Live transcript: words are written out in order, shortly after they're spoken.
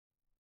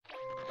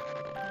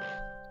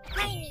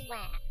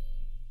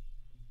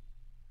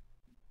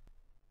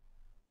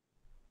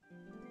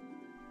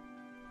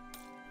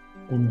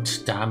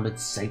Und damit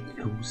seid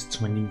ihr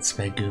Host, meine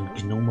Zwerge,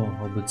 Gnome,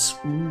 Hobbits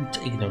und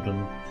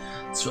Ignoren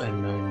zu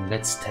einem neuen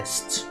Let's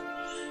Test.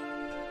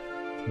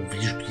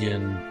 Wir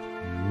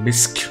spielen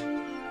Misc,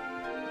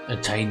 a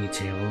Tiny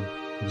Tale,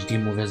 die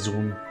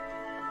Demo-Version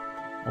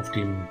auf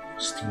dem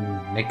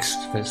Steam NICHT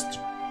Fest.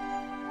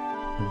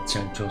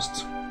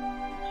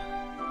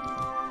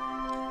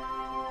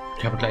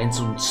 Kapitel 1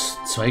 und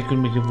 2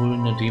 können wir hier wohl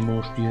in der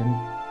Demo spielen.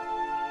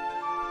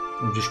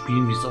 Und wir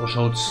spielen, wie es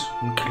ausschaut,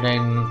 einen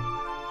kleinen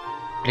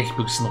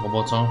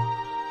Blechbüchsenroboter,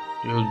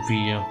 der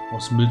irgendwie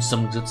aus Müll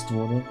zusammengesetzt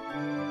wurde.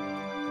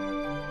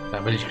 Da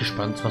bin ich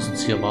gespannt, was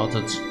uns hier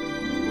erwartet.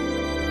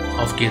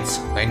 Auf geht's,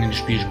 rein in den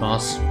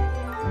Spielspaß.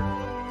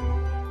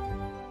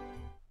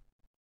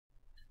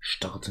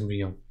 Starten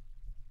wir.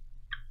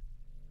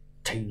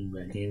 Tiny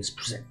Games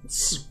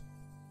Presents.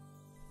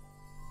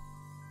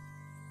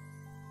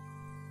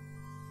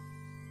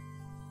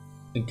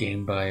 Ein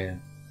Game bei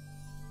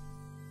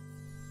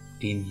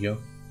den hier.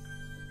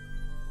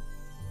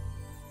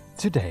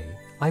 Today,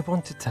 I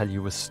want to tell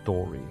you a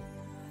story,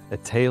 a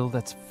tale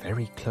that's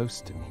very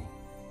close to me.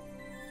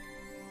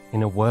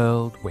 In a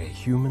world where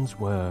humans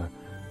were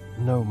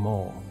no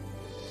more.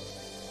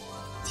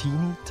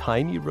 Teeny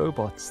tiny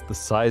robots the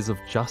size of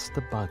just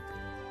a bug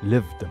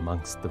lived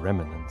amongst the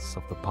remnants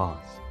of the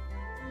past.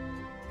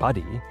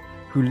 Buddy,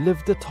 who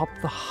lived atop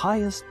the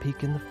highest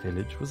peak in the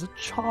village, was a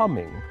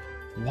charming,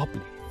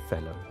 wobbly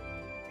fellow.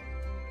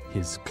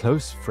 His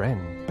close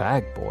friend,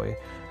 Bag Boy,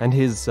 and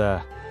his,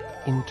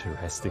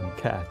 interesting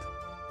cat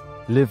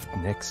lived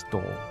next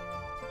door.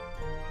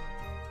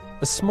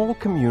 A small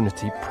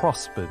community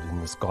prospered in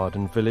this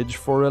garden village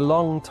for a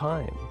long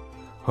time.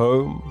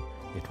 Home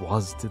it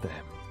was to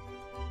them.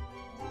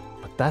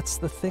 But that's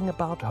the thing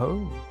about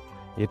home.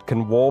 It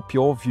can warp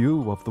your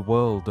view of the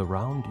world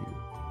around you.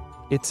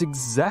 It's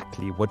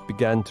exactly what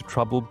began to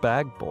trouble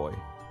Bag Boy.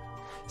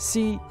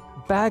 See,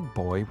 Bag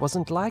Boy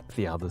wasn't like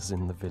the others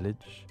in the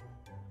village.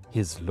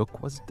 His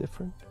look was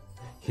different.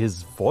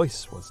 His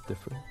voice was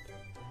different.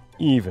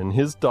 Even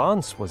his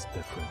dance was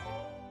different.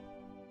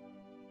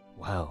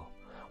 Well,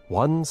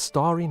 one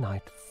starry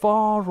night,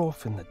 far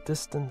off in the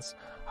distance,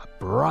 a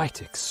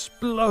bright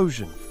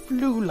explosion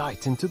flew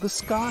light into the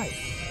sky.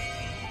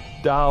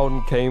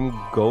 Down came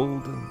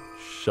golden,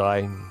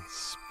 shiny,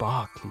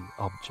 sparkly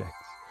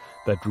objects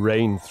that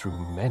rained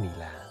through many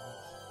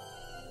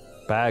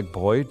lands. Bag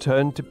Boy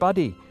turned to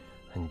Buddy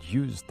and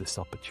used this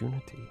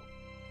opportunity.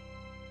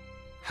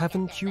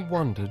 "Haven't you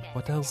wondered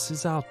what else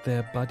is out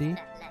there, Buddy?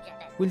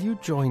 Will you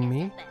join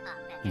me?"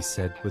 he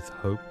said with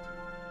hope.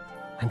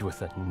 And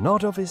with a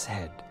nod of his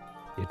head,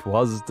 it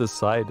was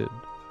decided.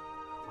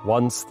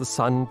 Once the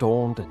sun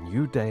dawned a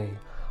new day,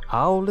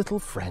 our little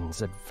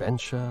friend's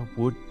adventure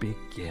would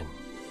begin.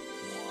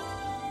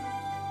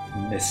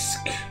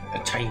 Misc, a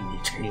Tiny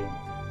Tale.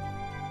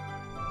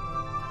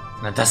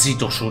 Na, das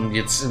sieht doch schon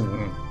jetzt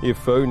im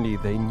If only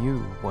they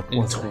knew what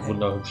was Intro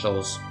wunderhübsch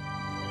aus.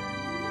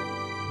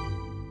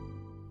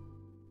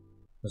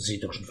 Das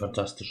sieht doch schon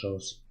fantastisch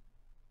aus.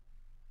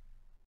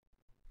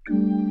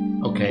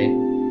 Okay.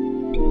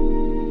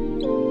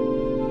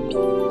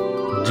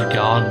 The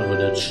Garden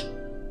Village.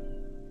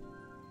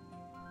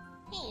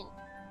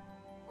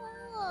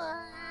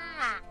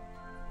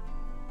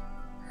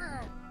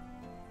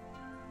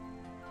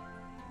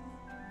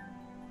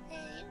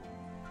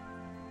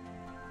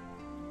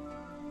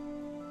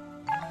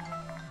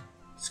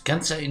 Das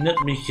Ganze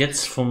erinnert mich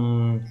jetzt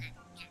vom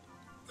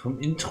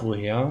Intro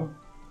her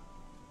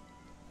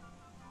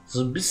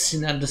so ein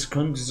bisschen an, das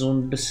könnte so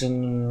ein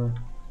bisschen,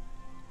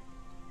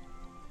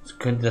 das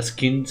könnte das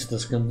Kind,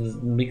 das könnte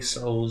ein Mix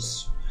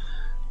aus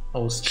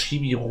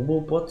Chibi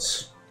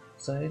Robobot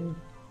sein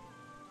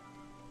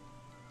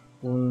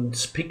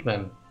und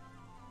Pigman.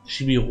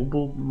 Chibi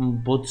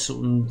Robobot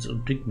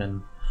und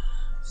Pigman.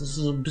 Das ist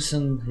so ein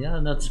bisschen, ja,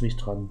 erinnert mich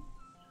dran.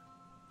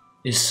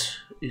 Is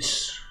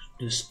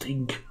this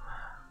thing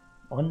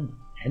on?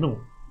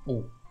 Hello.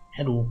 Oh,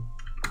 hello.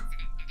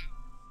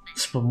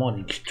 Good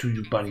morning to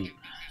you, buddy.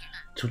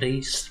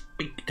 Today's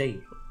big day.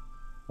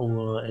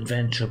 Our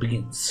adventure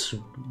begins.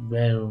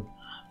 Well,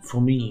 for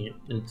me,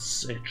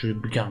 it's actually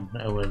begun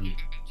already.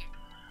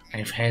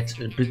 I've had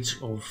a bit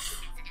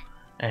of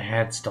a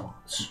head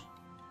start.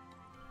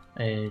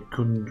 I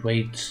couldn't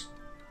wait,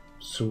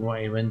 so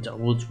I went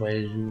out while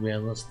you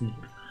were asleep.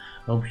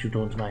 Hope you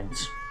don't mind.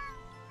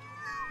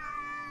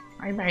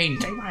 I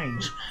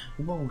mind.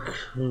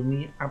 Woke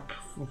me up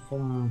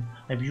from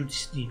a beauty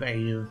sleep.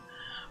 I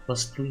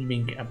was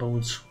dreaming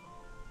about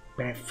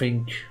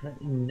bathing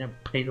in a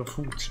pail of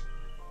food.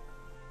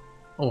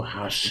 Oh,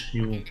 hush,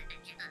 you.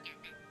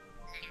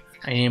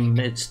 I am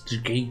at the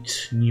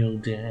gate near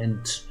the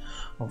end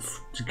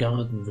of the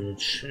garden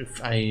village.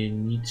 If I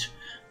need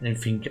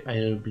anything,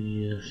 I'll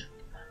be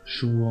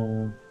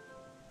sure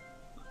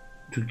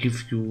to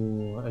give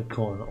you a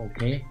call,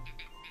 okay?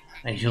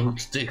 I heard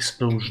the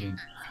explosion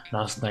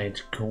last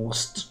night,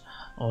 caused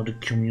all the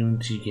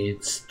community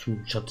gates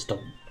to shut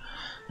down.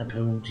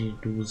 Apparently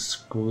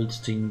those gold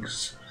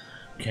things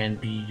can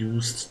be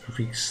used to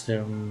fix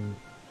them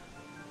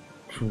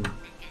too.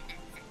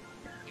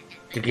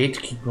 The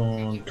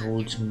gatekeeper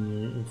told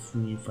me if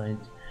we find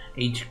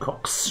 8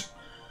 cocks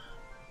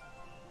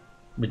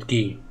with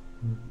G,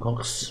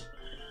 cocks,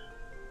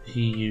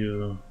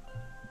 he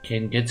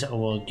can get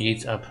our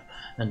gates up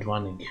and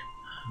running.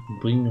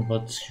 Bring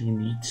what you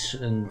need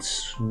and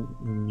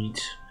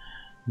meet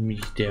me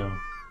there.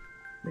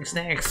 Make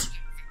snacks.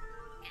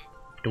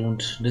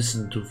 Don't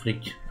listen to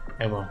Flick,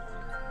 ever.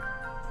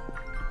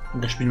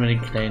 Und da spielen wir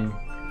den kleinen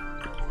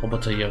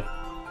Roboter hier.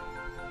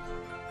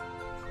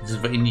 Jetzt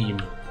sind wir in ihm.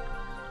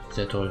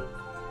 Sehr toll.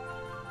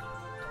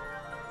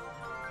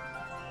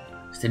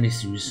 Ist der nicht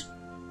süß?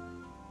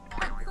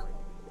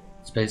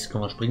 Space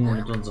können wir springen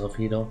mit unserer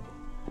Feder.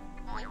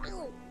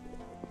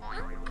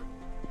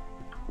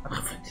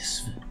 Ach,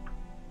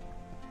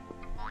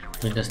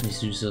 wenn das nicht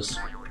süß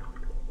ist.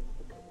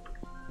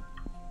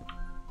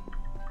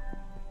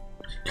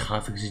 Die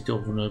Grafik sieht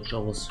auch wunderhübsch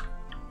aus.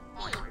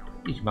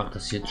 Ich mag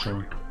das jetzt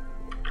schon.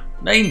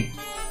 Nein!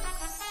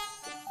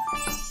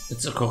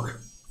 It's a cock.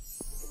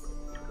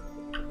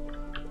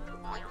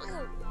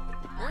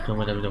 Kommen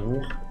wir da wieder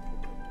hoch.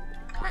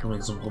 Kommen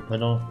wir zum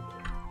Propeller.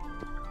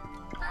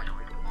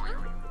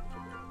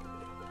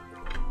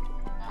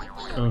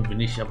 Irgendwie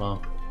nicht,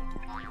 aber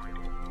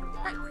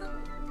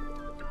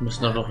wir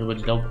müssen doch über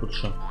die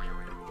Laubrutsche.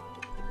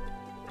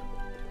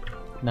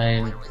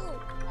 Nein,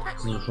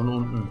 sind wir schon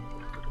unten.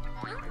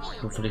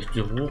 So, vielleicht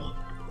wieder hoch.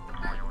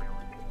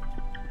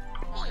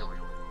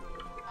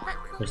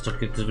 Weiß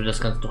doch, jetzt will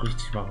das Ganze doch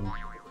richtig machen.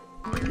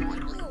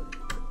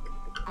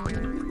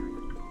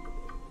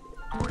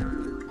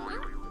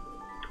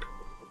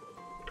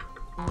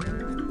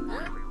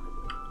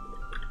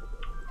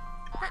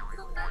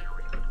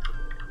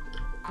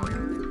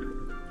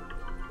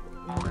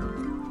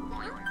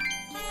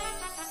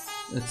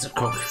 It's a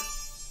cock.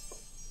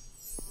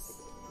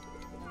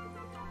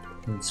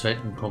 Den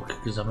zweiten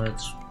Cock gesammelt.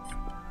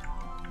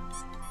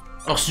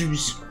 Ach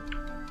süß.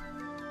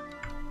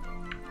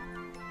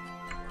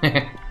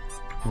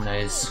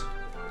 Nice.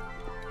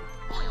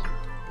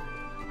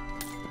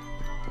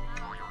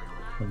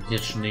 Und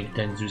jetzt schon den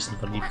kleinen Süßen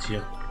verliebt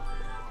hier.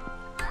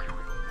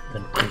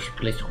 Dann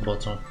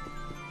Blechroboter.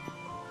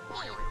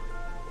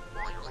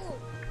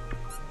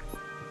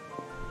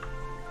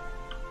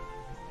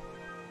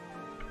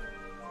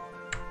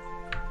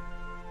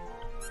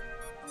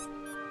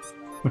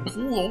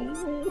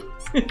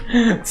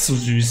 Zu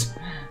süß.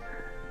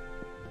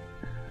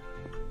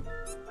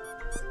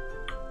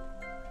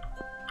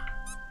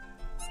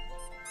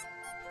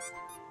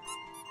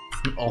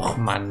 Och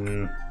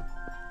Mann.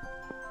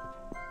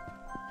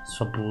 Ist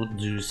verboten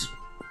süß.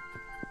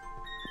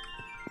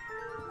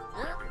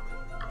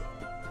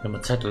 Wir haben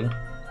einen Zettel.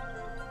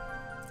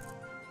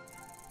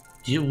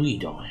 Dear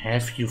reader,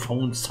 have you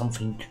found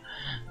something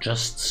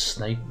just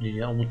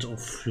slightly out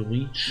of your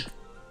reach?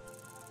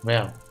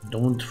 Well,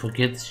 don't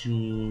forget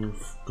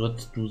you've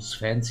got those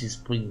fancy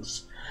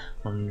springs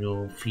on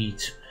your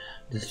feet.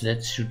 This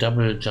lets you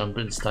double jump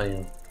in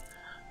style.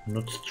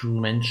 Not to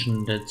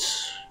mention that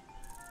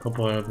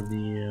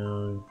probably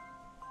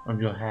on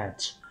your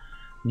head.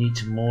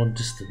 Need more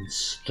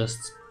distance.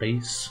 Just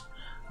space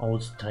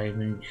out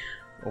timing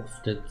of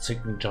that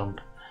second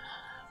jump.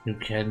 You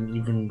can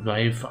even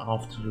drive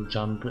after you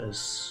jump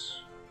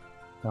as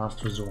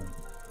last resort.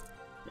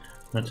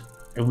 Not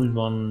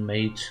everyone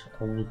made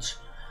out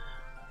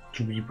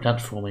to be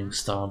platforming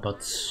star,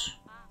 but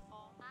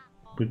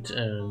with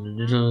a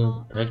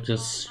little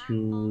practice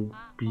you'll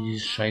be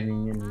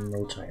shining in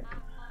no time.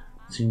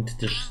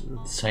 Singt der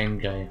Sign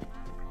Guy.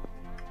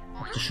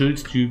 Der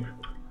Schildtyp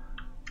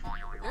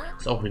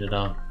ist auch wieder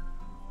da.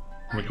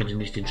 Wir kennen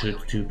nicht den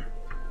Schildtyp.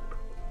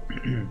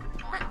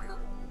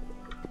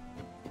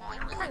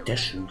 Der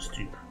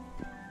Schildtyp.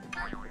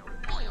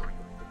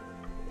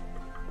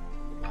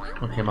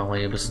 Okay, machen wir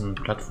hier ein bisschen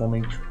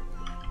Plattforming.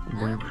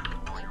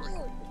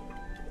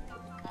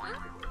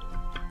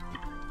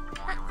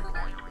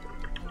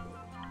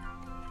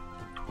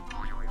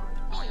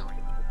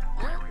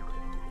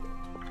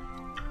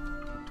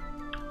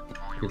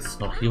 Jetzt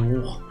noch hier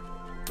hoch.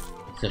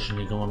 Sehr schön,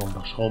 hier können wir noch ein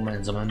paar Schrauben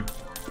einsammeln.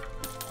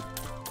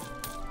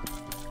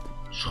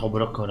 Schraube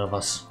locker oder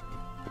was?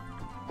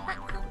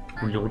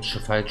 Und die rutsche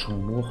falsch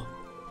rum hoch.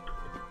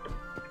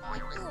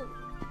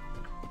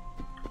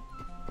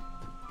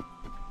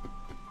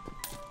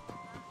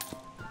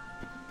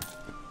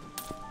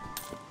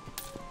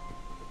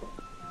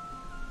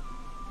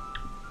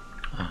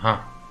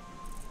 Aha.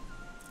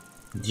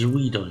 The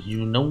reader,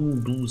 you know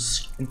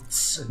those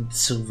goods and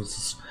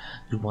services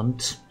you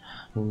want.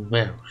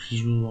 Well,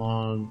 you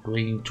are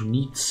going to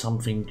need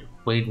something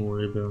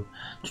valuable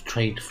to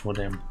trade for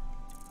them.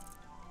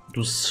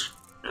 Those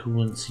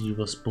currency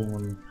was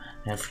born.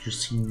 Have you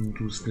seen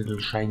those little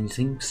shiny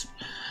things?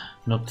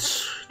 Not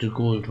the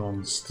gold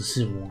ones, the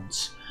silver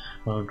ones.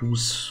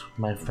 Those,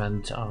 my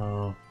friend,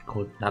 are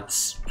called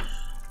nuts.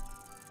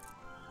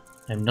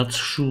 I'm not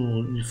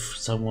sure if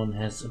someone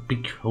has a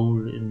big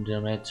hole in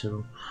their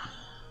metal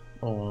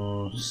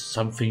or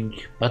something,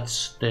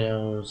 but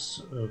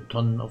there's a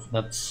ton of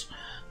nuts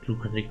to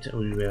collect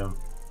everywhere.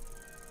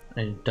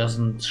 And it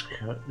doesn't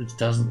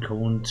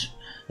count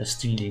as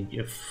stealing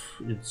if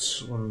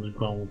it's on the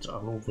ground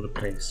all over the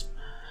place.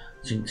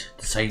 Singt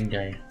der Sign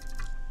Guy.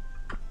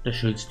 Der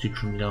Schildstyp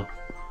schon wieder.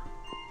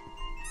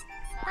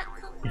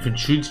 Ich finde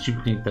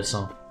Schildstyp klingt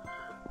besser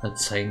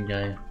als Sign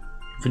Guy.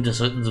 Ich finde, das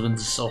sollten sie, wenn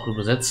sie es auch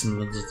übersetzen,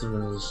 wenn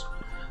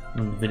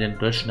der einen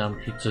deutschen Namen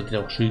kriegt, sollte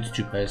der auch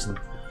Schildstyp heißen.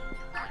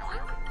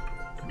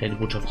 Keine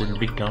Botschaft der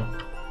Entwickler.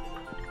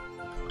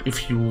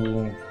 If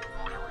you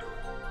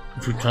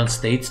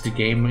translate the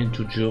game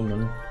into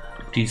German,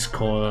 please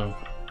call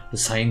the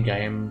Sign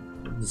Guy,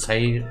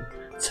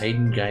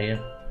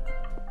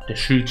 der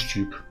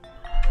Schildtyp.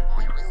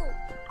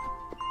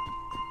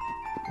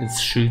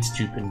 It's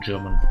Schildtyp in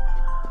German.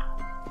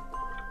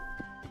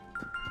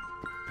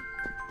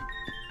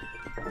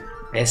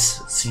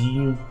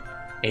 S-C-H-I-L-D-T-Y-P.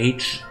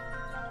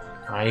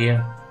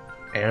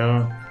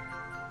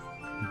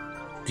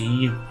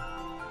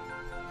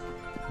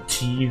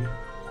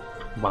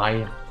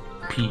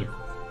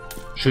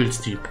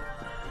 Schildstyp.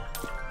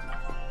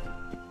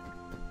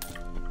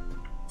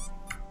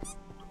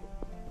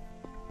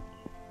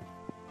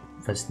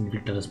 Falls die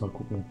Entwickler das mal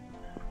gucken.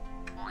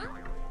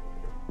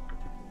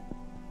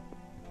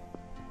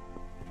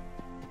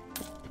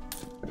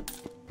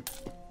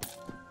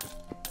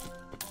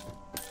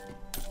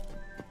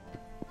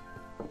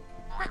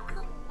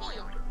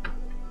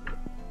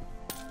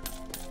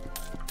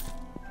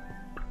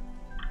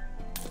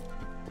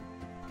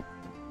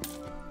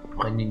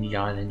 Ein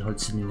Lineal, ein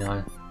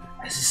Holzlineal.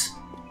 Es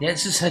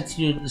ist halt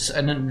hier, es ist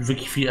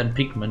wirklich viel an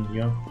Pikmin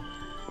hier.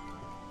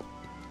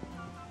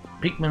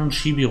 Pikmin und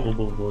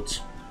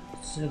Chibi-Robot.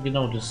 Das ist ja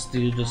genau, das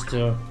ist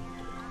der.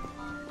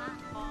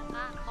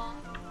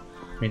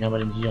 Wen haben wir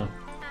denn hier?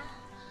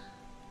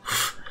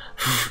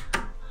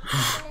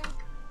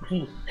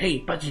 Hey,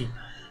 buddy,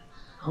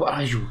 how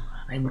are you?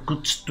 I'm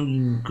good,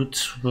 doing good,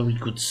 very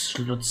good.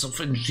 Lots of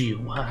energy.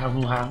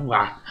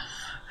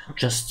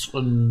 Just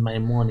on my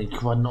morning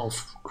run,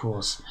 of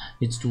course.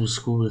 Let's do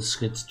school, let's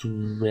get to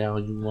where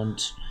you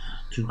want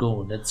to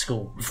go. Let's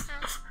go.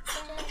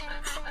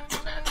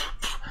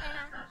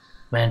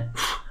 Man,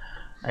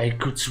 I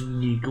could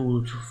really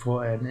go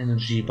for an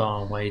energy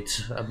bar right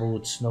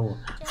about now.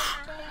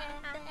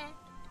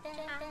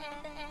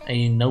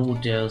 I know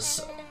there's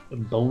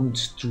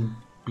bound to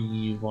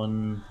be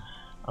one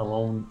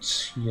around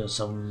here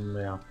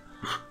somewhere.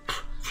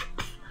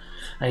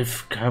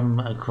 I've come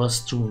across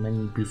too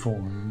many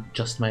before.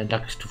 Just my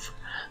luck to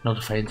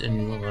not find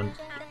anyone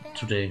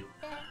today.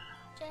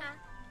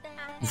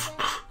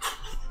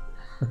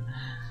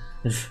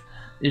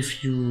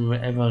 If you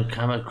ever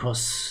come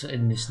across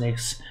any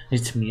snakes,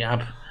 hit me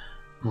up.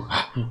 You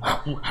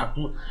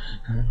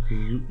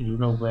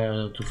know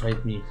where to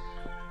find me.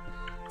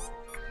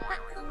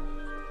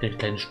 Der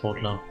kleine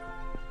Sportler.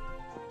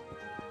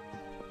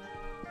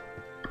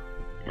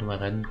 Geh mal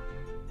ran.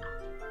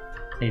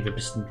 Hey, wer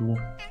bist denn du?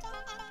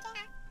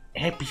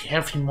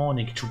 Happy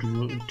morning to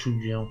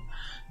you,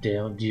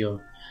 dear.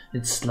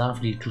 It's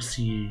lovely to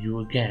see you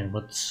again.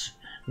 What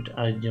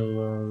are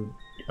you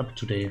up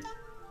today?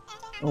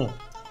 Oh,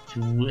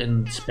 you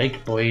and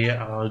Big Boy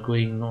are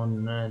going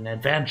on an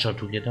adventure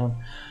together.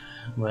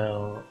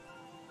 Well,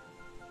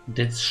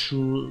 that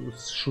sure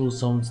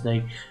sounds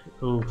like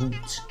a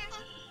hoot.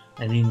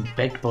 I mean,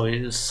 Big Boy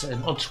is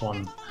an odd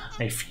one.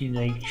 I feel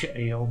like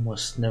I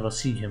almost never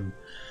see him.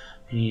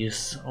 He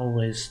is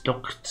always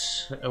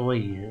locked away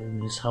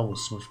in his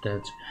house with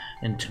that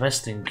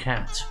interesting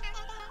cat.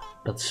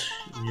 But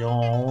you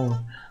all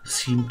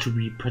seem to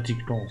be pretty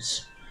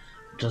close.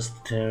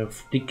 Just tell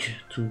Flick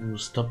to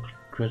stop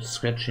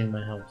scratching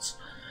my house.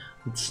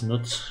 It's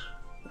not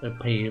a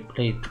play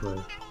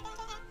drill.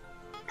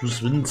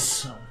 Those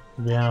winds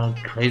were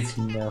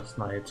crazy last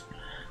night.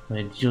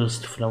 My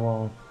dearest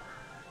flower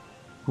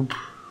hoop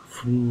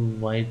flew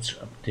right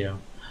up there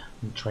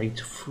and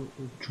tried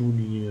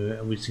truly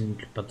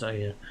everything, but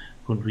I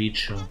couldn't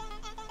reach her.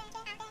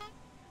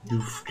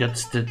 You've got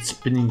that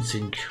spinning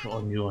thing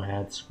on your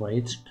head,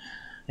 right?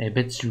 I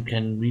bet you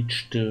can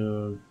reach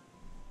the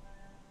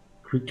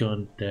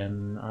quicker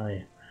than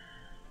I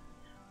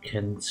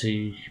can.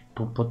 Say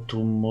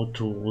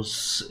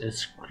Popotomotorus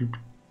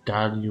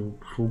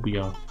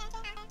Escriptaliophobia.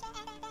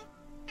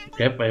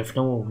 Grab my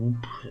flower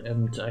hoop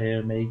and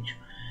I'll make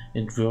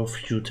it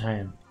worth your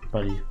time,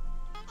 buddy.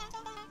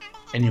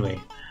 Anyway,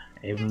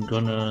 I'm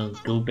gonna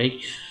go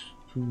back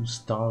to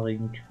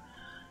staring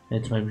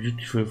at my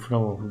beautiful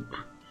flower hoop.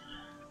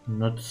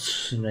 Not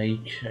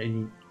like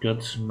I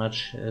got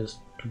much else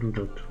to do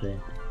today.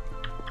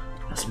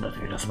 Das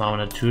machen wir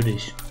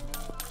natürlich.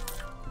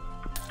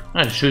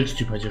 Ah, der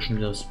Schildtyp hat ja schon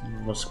wieder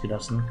was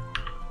gelassen.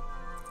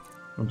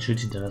 Und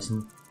Schild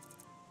hinterlassen.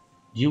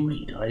 You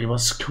read, I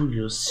was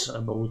curious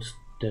about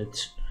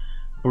that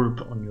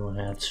bulb on your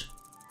head.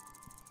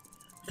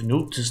 I've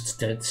noticed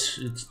that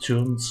it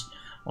turns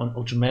on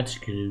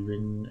automatically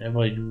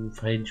whenever you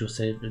find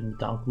yourself in a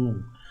dark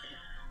room.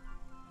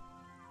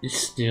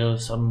 Is there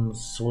some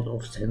sort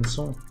of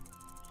sensor?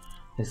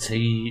 They say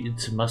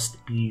it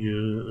must be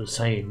a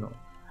sign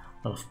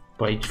of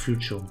bright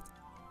future.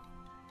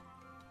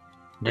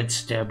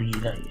 Let there be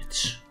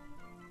light,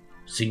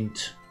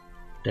 singt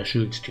der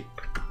Schildtyp.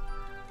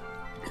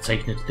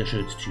 Gezeichnet der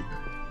Schildtyp.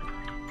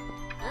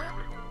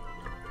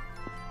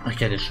 Ach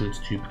ja, der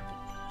Schildtyp.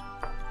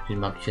 Den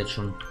mag ich jetzt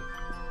schon.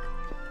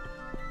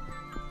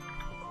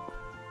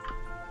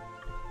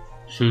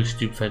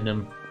 Schildtyp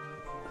Fandom.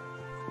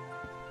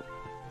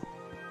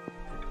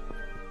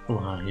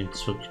 Oha, hier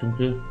ist es wirklich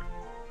dunkel.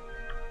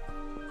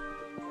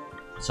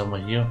 Was haben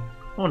wir hier?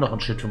 Oh, noch ein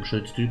Schild vom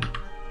Schildtyp.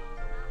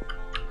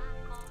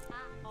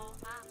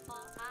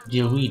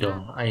 Dear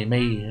reader, I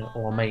may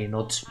or may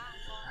not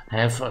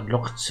have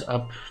locked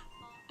up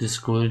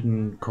this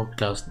golden cock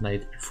last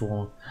night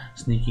before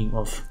sneaking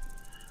off.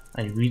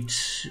 I read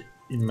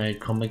in my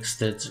comics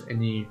that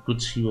any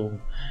good hero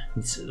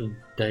needs a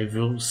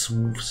diverse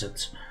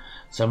moveset.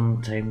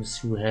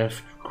 Sometimes you have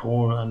to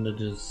crawl under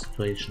the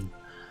situation.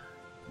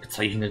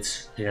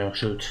 Gezeichnet der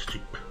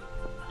Schildtyp.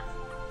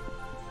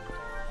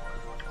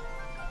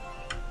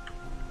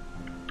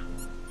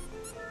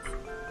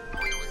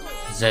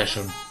 Sehr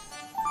schön.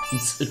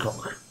 It's a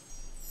cock.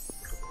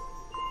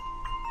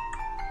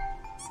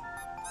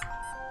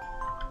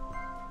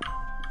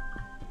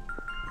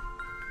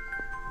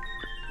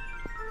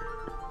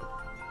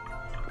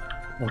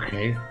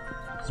 Okay.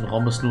 Im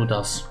Raum ist nur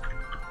das.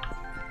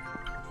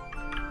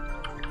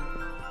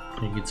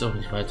 Hier geht's auch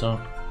nicht weiter.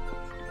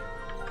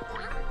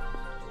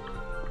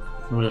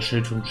 Nur das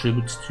Schild vom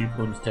Schildtyp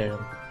und der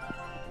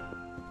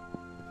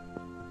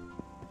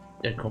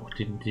Cock,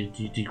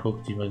 die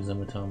Cock, die wir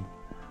gesammelt haben.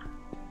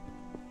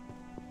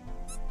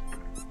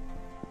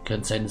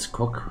 Kann es sein, dass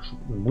Cock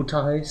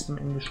Mutter heißt im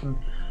Englischen?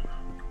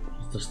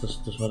 Dass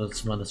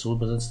man das so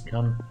übersetzen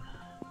kann.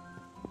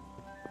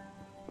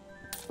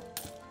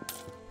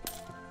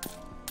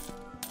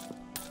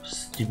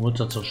 Dass die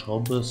Mutter zur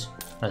Schraube ist.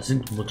 Es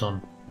sind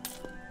Muttern.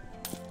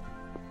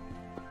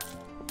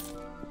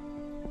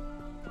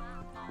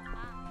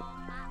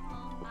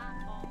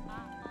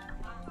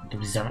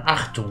 Die sagen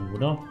Achtung,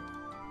 oder?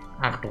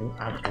 Achtung,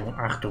 Achtung,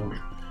 Achtung.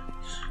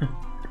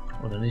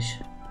 Oder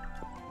nicht?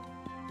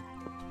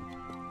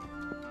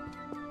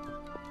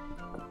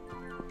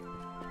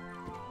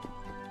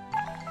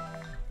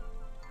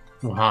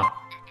 Oha,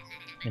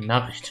 eine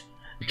Nachricht.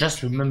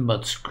 Just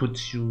remembered, could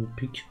you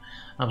pick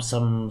up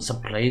some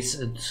supplies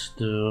at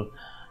the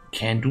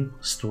Can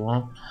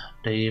store?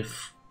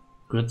 They've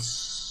got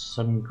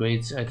some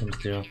great items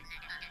there.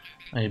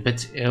 I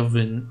bet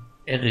Erin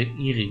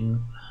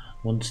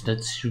won't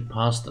let you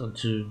pass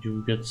until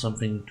you get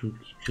something to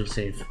keep you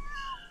safe.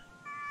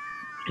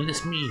 It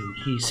is me,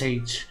 he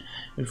said.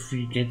 If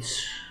we get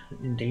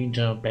in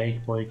danger,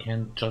 bad boy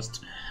can't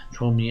just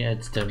throw me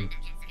at them.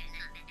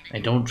 I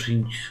don't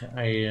think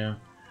I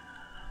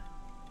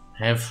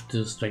have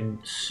the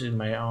strength in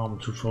my arm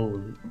to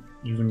throw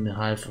even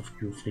half of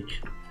you,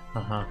 Flick.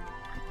 Aha.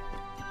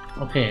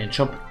 Okay, ein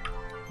Job.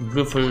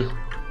 Würfel.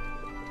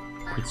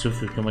 Jetzt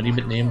Würfel, können wir die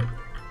mitnehmen?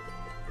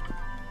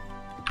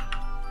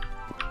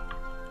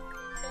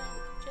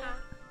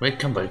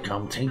 Welcome,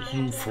 welcome. Thank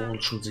you for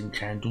choosing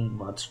Can Do.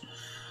 What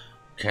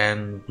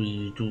can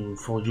we do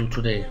for you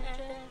today?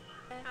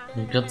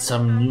 We got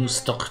some new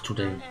stock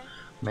today.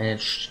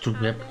 Managed to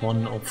grab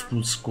one of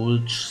those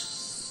gold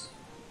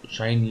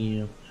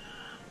shiny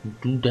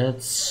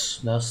doodads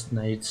last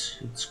night.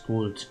 It's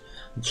gold.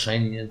 It's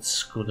shiny.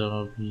 It's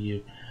gonna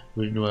be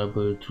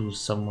vulnerable to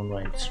someone,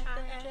 right?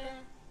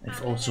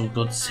 I've also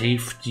got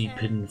safety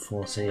pin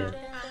for sale.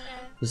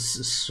 This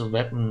is a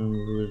weapon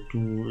will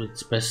do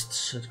its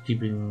best at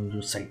keeping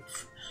you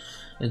safe.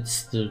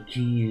 It's the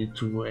key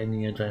to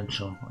any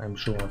adventure, I'm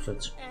sure of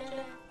it.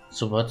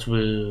 So what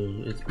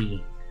will it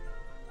be?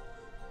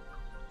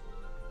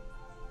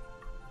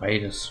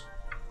 Beides.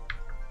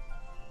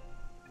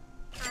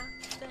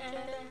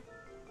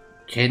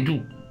 Can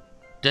do.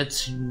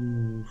 That's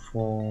you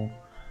for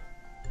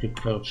the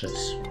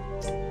purchase.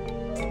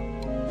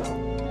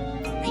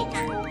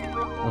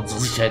 Unsere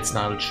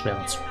Sicherheitsnadel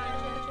schwärmt.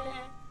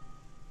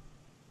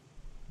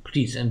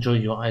 Please enjoy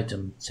your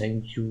item.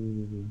 Thank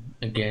you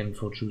again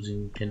for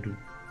choosing Can Do.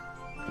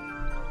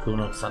 Können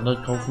wir noch das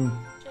andere kaufen?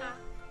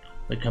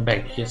 Welcome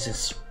back. Yes,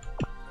 yes.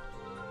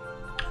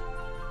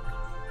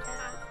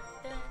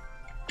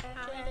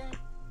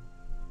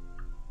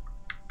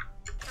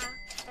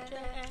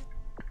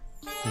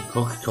 Den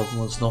Koch kaufen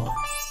wir uns noch.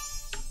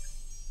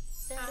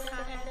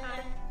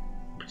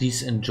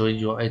 Please enjoy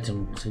your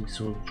item. Thanks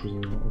for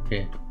choosing.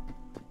 Okay.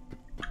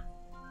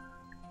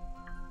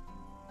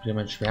 Wieder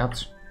mein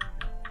Schwert.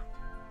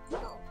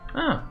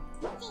 Ah,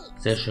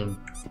 sehr schön.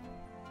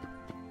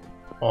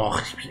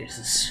 Och,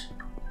 ich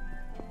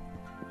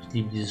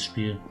liebe dieses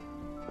Spiel.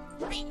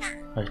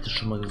 Habe ich das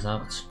schon mal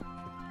gesagt?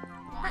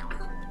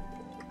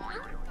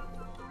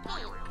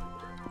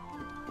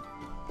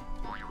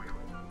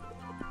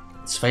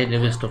 Zwei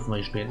Levels dürfen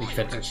wir spielen. Ich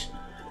werde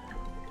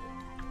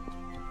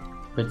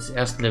das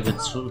erste Level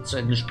zu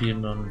Ende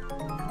spielen, dann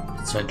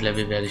das zweite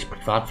Level werde ich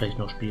privat vielleicht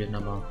noch spielen,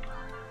 aber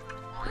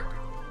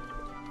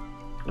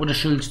Und der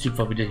Schuldstyp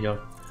war wieder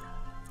hier.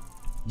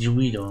 Die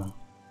Reader.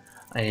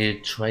 I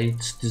tried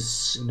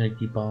this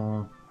energy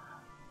bar.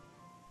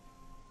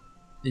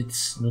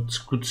 It's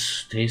not good.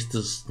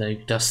 Tastes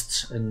like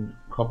dust and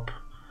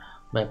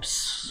cobwebs,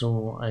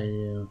 so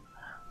I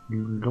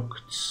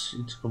locked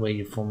it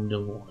away from the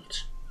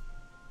world.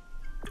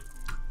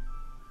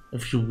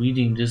 If you're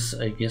reading this,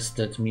 I guess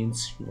that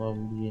means you are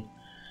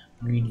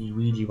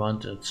really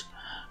wanted.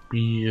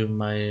 Be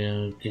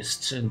my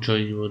guest, enjoy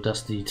your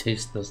dusty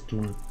taste, das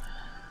tun.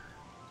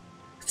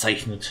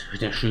 Gezeichnet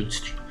der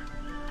Schuldstyp.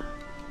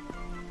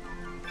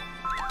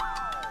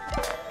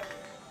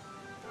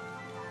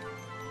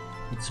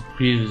 It's a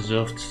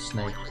pre-reserved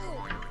snake.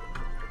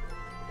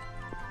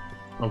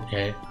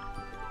 Okay.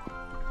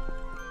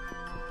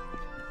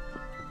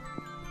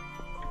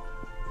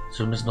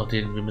 So,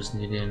 wir müssen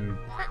hier den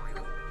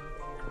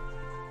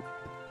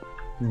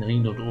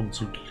Ring dort oben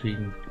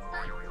zukriegen.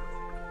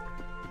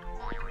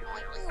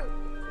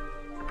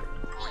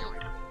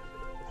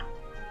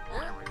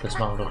 Das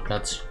machen wir doch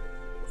Platz.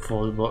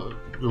 Vor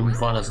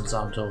irgendwo anders ins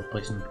Abenteuer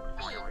aufbrechen.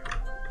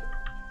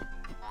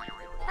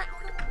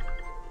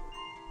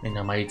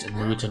 Einer Maid in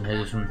Nöten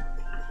helfen.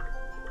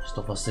 Ist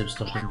doch was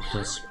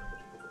Selbstverständliches.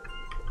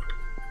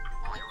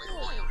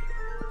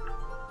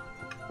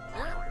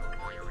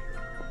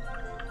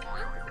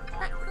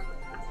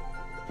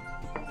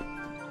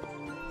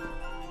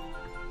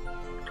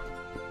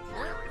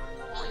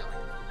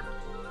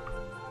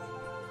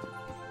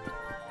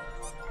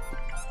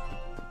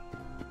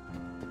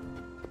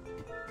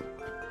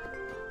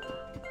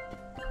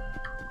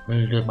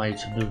 Wilde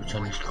Maid in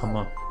Nöten, ich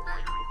komme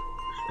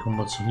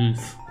mal zu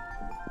Hilfe.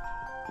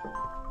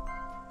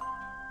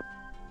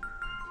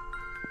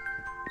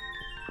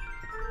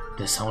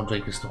 Der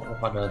Soundtrack ist doch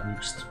auch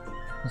allerliebst.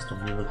 Das ist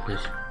doch hier wirklich.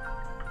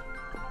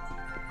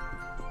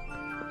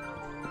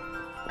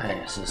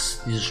 Es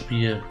ist dieses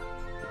Spiel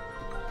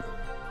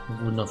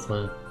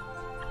wundervoll.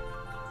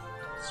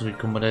 So, wie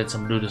kommen wir da jetzt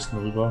am blödesten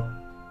rüber?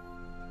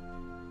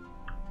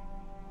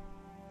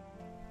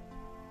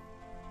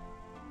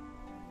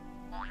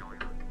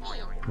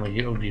 Kommen wir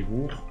hier irgendwie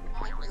hoch?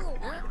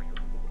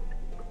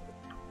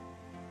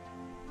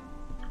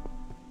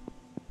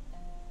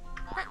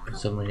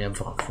 Sollen wir hier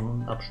einfach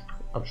von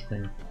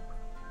abspringen?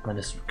 Ich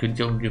meine, das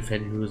könnte ja ungefähr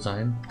die Höhe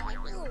sein.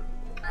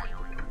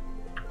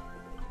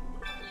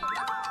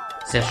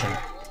 Sehr schön.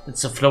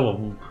 It's a flower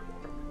hoop.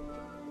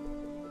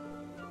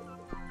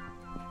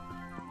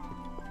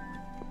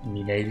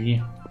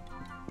 Milady.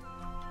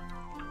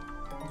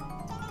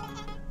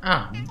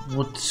 Ah,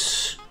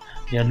 what?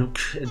 Yeah, look,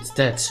 it's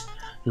that.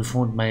 You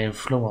found my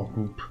flower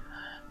hoop.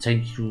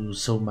 Thank you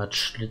so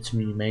much. Let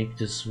me make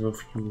this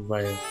worth you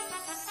while.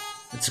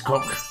 It's a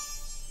cock.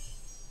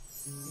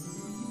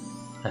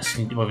 Das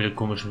klingt immer wieder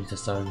komisch, wenn ich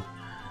das sage.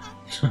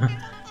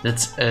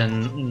 That's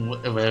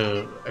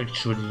well,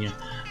 actually,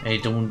 I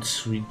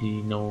don't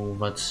really know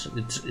what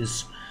it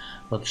is,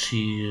 but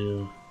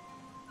she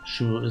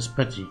sure is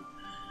pretty.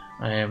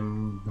 I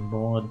am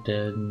more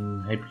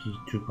than happy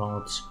to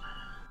part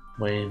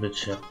way with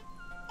her.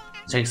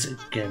 Thanks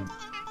again,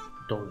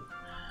 doll.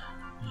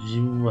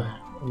 You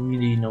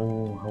really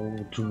know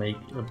how to make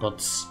a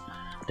bot's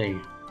day.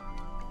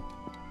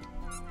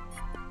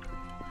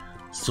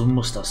 So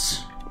muss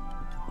das.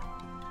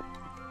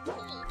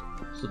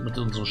 So mit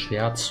unserem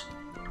Schwert.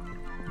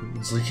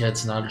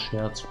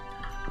 Sicherheitsnadelschwert.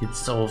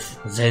 Jetzt auf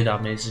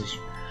Zelda-mäßig.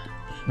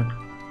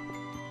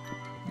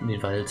 In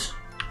den Wald.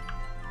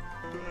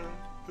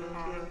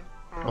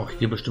 Auch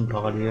hier bestimmt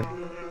parallel.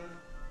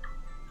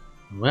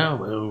 Well,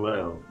 well,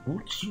 well.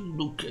 Would you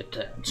look at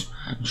that?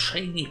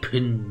 Shiny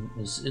pin,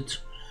 is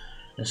it?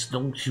 As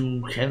long as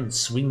you can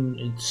swing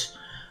it,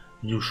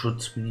 you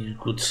should be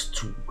good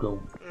to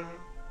go.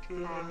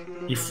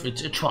 Give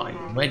it a try.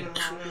 Make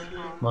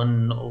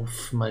one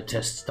of my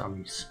test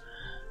dummies.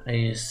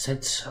 I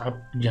set up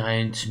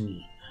behind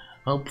me.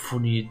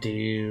 Hopefully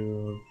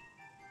they'll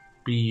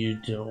be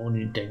the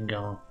only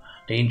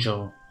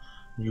danger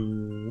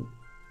you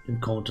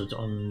encountered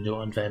on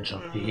your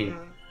adventure.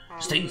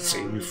 Stay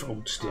safe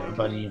out there,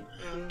 buddy.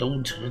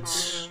 Don't let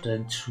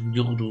that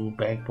weirdo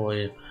bad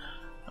boy.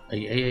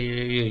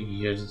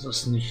 Das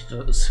ist nicht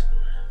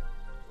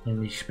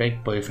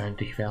Bad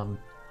feindlich werden.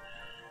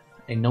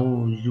 I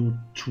know you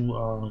two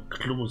are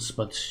close,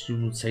 but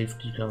your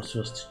safety comes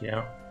first,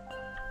 yeah.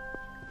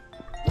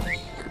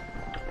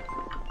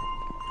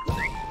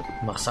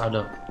 Mach's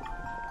alle.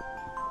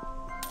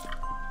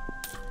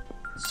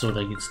 So,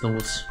 da geht's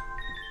los.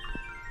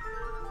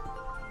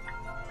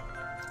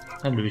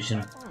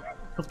 Hallöchen.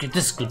 Look at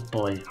this good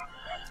boy.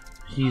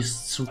 He's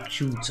so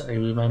cute. I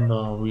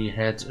remember we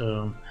had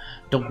a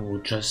doggo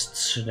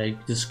just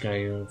like this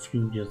guy a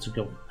few years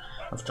ago.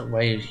 After a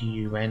while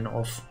he ran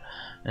off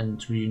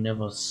and we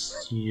never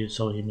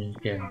saw him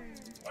again.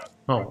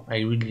 Oh, I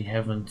really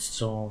haven't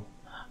thought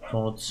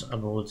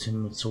about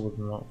him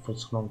for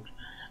so long.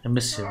 I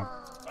miss him.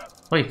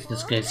 Wait,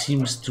 this guy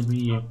seems to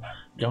be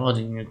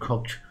guarding a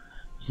cock.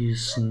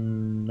 He's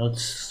not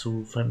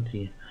so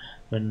friendly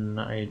when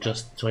I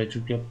just try to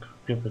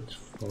grab it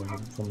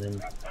from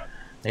him.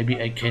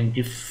 Maybe I can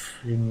give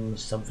him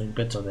something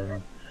better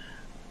than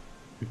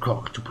a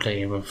cock to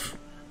play with.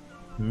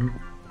 Hm?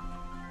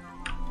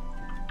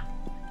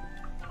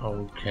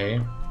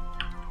 Okay.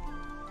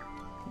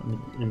 Mit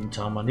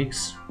Inventar mal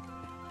nix.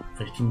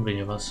 Vielleicht finden wir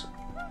hier was.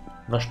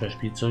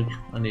 Waschbärspielzeug.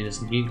 Ah ne, das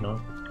ist ein Gegner.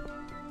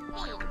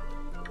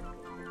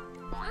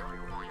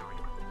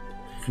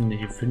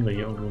 Finden wir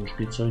hier irgendwo ein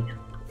Spielzeug.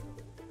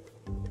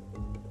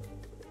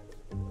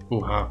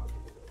 Oha.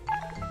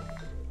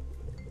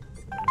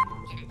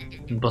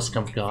 Ein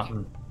Bosskampf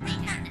geraten.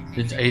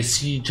 Did I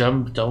see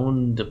jump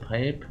down the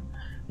pipe?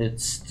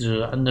 It's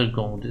the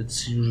underground.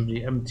 It's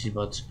usually empty,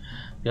 but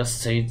Gus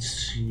said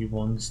he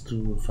wants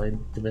to find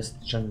the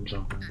best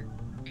challenger.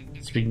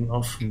 Speaking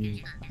of,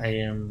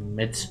 I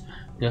met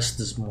Gus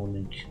this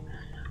morning.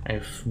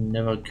 I've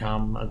never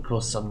come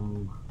across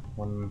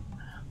someone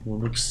who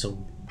looks so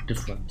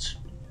different.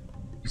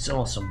 He's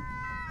awesome.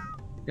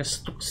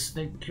 Gus looks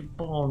like a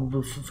born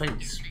with a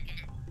face.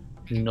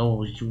 You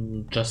know,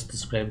 you just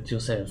described it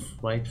yourself,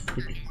 right,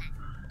 Frick?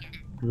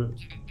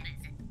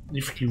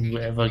 If you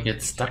ever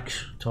get stuck,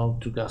 talk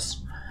to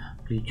Gus.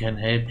 He can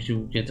help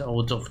you get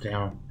out of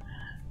there.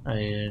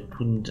 I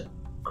couldn't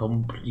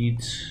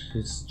complete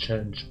his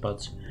challenge,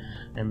 but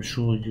I'm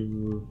sure you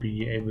will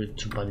be able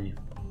to, buddy.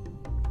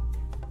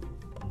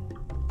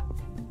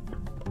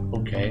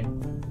 Okay.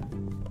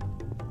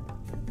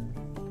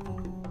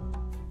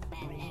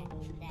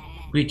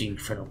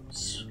 Greetings,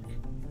 fellows.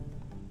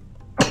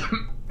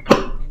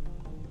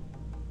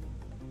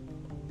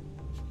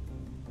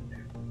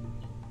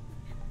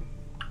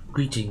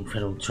 Greeting,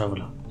 fellow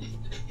traveler.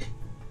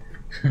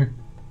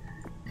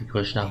 Die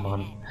Geräusche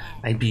nachmachen.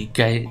 I be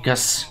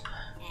Gus.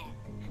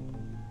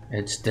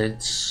 And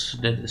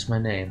that is my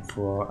name,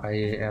 for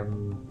I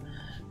am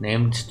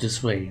named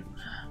this way.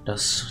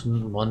 Does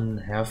one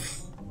have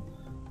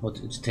what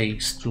it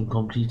takes to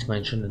complete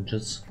my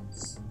challenges?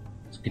 Das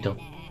geht doch.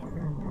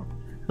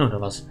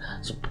 Oder was?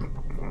 So.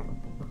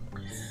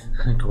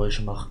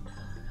 Geräusche machen.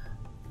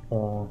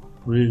 Or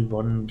will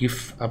one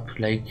give up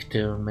like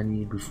the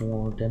many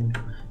before then?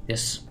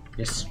 Yes,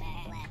 yes.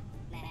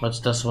 What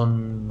does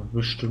one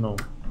wish to know?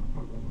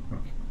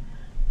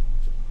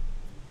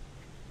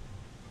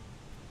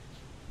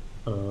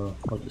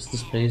 What is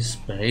this place?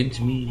 Behind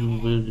me you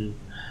will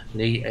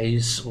lay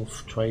eyes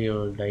of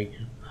trial like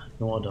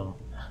no other,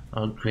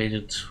 are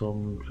created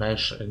from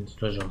trash and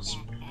treasures.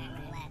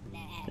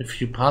 If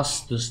you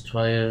pass this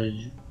trial,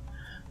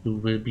 you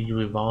will be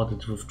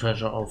rewarded with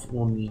treasure of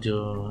only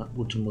the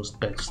utmost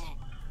best.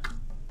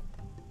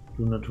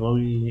 Do not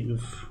worry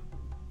if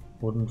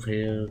one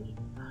fail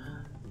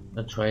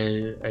a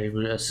trial. I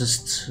will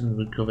assist in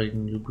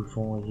recovering you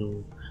before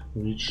you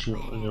reach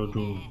your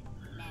doom.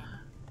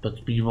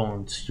 But be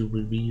warned, you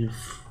will be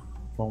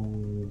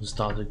from the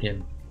start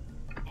again.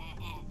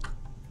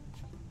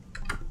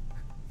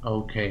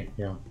 Okay,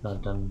 ja,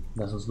 dann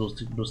lass uns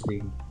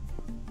loslegen.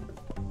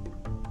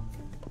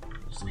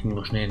 Das kriegen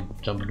wir schnell.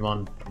 Jump and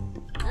run.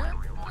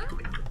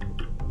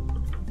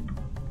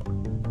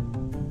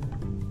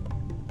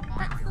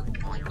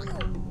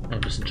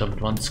 Ein bisschen Jump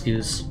and Run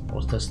Skills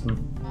austesten.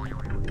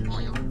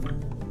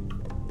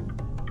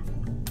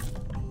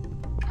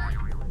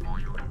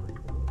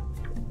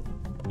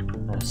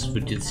 Das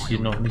wird jetzt hier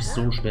noch nicht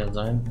so schwer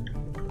sein.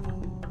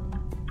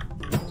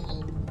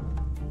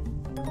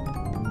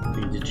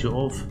 Geht die Tür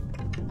auf.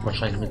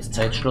 Wahrscheinlich mit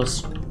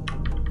Zeitschluss.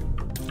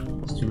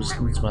 Wir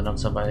müssten uns mal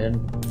langsam beeilen.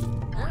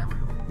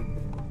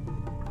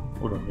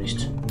 Oder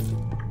nicht?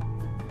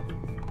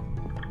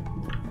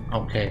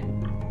 Okay.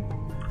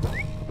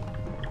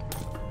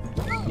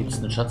 Gibt es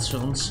einen Schatz für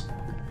uns?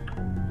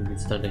 Wie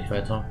geht's da gleich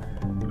weiter?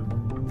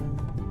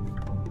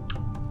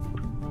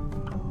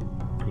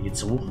 Hier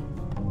geht's hoch.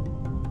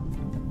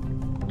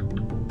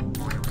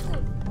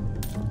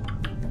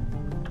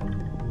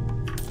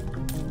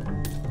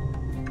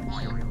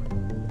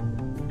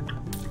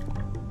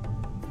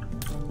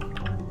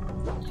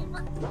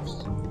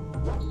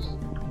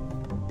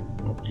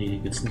 Okay, hier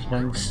geht's nicht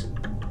längs.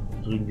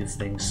 Drüben geht's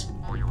längs.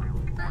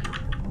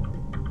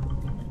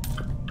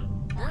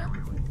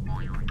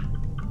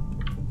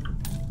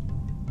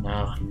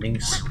 Nach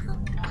links.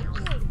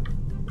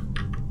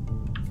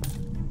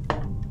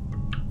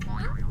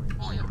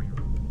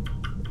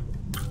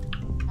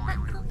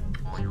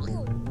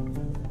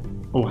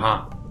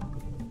 Oha.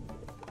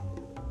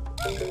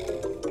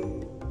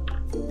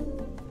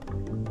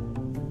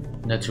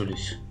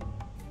 Natürlich.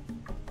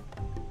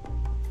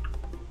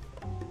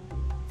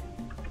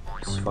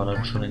 Das war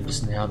dann schon ein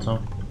bisschen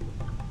härter.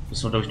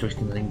 Das war, glaube ich, durch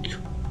den Ring.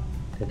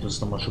 Hätte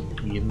es nochmal Schub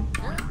gegeben.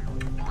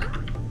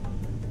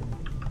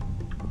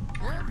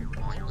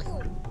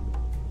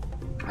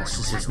 Das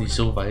ist jetzt nicht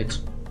so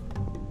weit.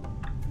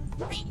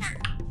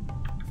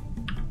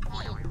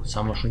 Das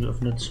haben wir schon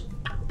geöffnet.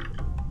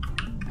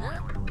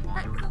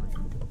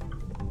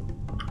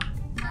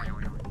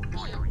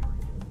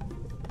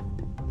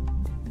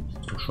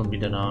 Ist doch schon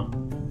wieder nah.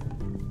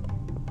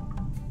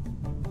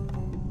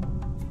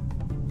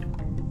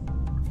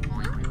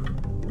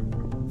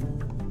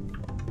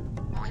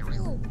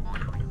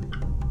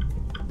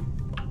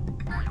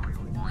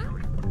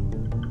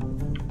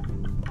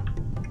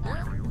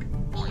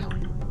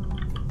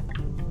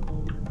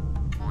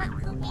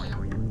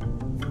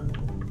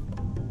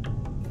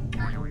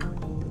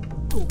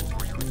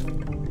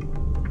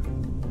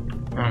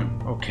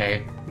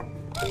 Okay.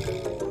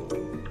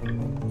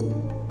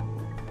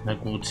 Na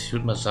gut, ich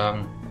würde mal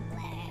sagen.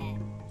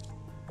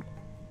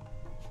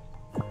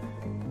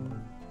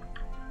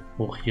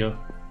 Hoch hier.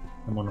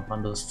 Haben wir noch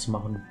anderes zu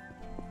machen.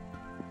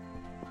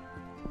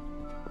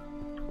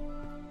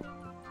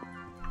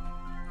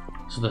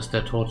 So, das ist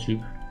der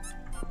Tortyp.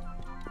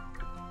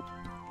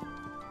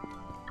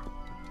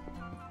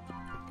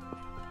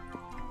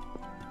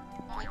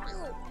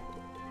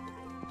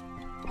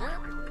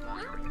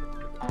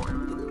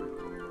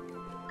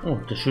 Oh,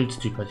 der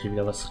Schildstyp hat hier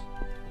wieder was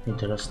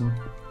hinterlassen.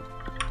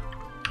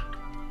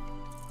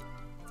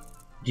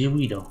 Dear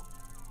reader,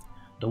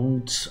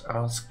 don't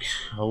ask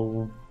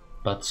how,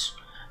 but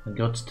I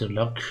got the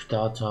log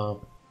data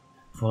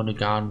for the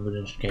Garden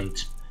Village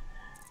gate.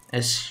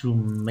 As you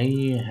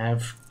may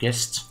have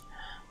guessed,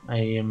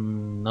 I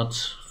am not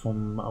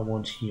from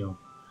around here.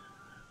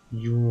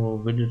 Your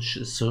village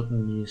is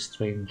certainly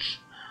strange.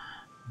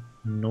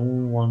 No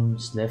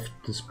one's left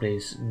this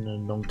place in a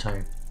long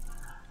time.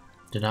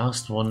 The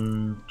last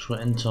one to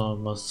enter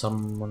was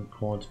someone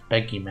called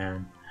Baggy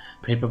Man,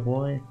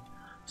 Paperboy,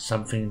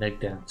 something like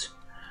that.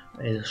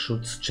 I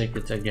should check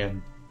it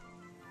again.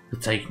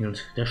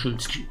 Gezeichnet, der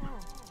Schildstyp.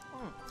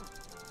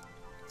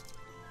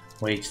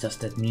 Wait, does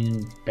that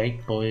mean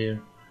Bag Boy?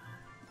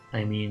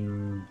 I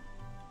mean,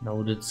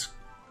 now that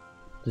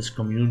this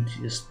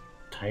community is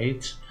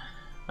tight,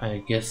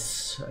 I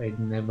guess I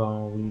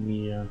never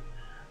really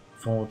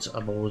thought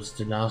about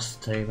the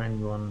last time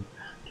anyone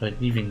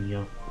tried leaving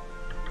here.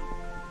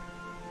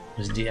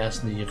 Wir sind die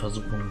Ersten, die hier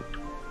versuchen,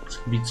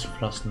 das Gebiet zu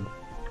verlassen.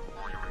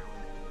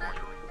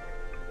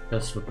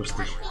 Das wird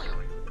lustig.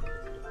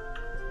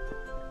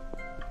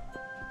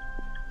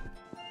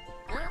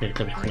 Ich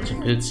glaube, ich brauche den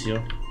Pilz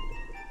hier.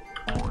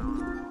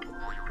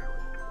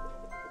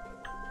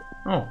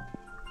 Oh,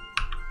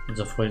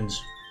 unser Freund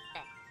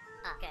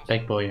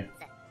Bagboy.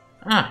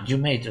 Ah, you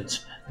made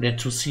it. Glad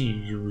to see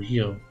you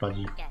here,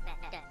 buddy.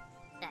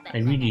 I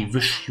really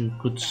wish you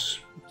could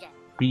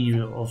be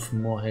of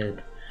more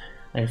help.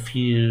 I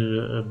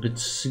feel a bit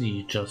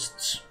silly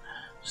just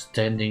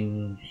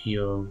standing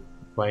here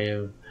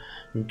while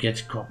you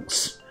get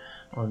conks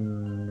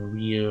on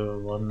rear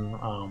one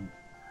arm.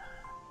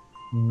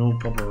 No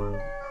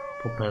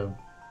problem.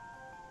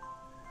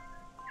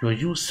 You're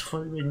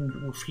useful when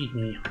you feed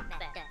me.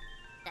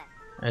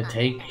 I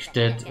take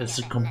that as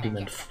a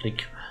compliment,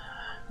 Flick.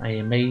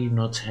 I may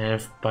not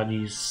have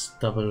Buddy's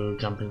double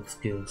jumping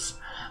skills,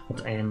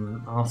 but I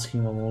am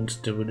asking around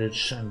the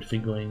village and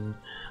figuring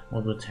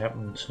out what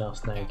happened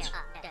last night.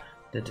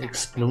 That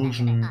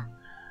explosion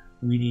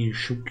really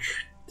shook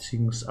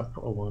things up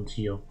around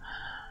here.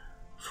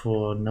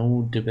 For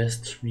now, the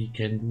best we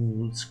can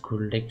do is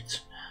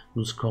collect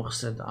those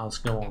cocks and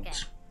ask around.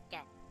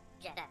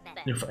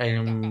 If I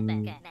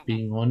am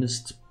being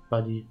honest,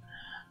 buddy,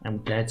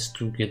 I'm glad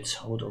to get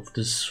out of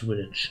this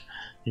village.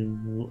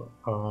 You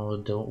are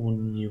the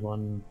only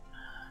one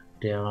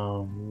there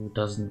who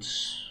doesn't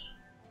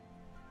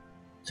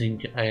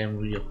think I am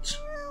weird.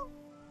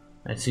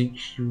 I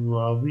think you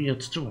are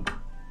weird too.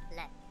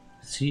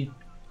 See?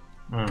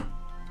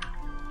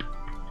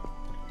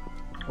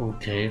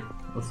 Okay,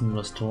 öffnen wir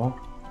das Tor.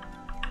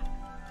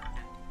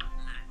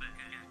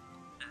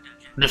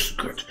 Listen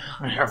good,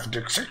 I have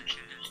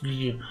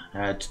exactly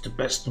at the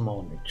best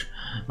moment.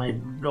 My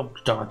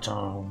log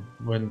data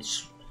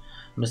went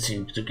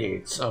missing, the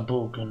gates are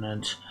broken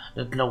and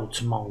that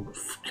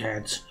loud-mouthed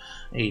cat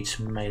ate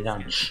my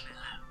lunch.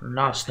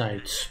 Last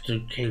night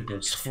the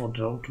cables for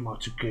the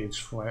automatic gates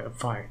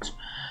fired.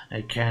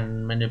 I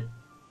can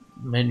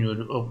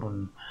manually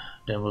open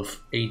them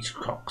with 8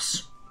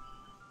 cocks,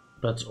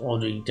 but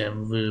ordering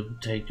them will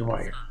take a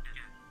while.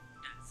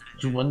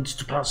 You want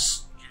to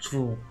pass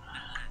through?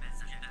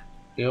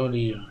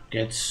 Early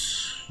get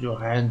your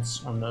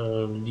hands on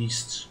at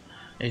least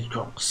 8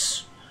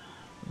 cocks.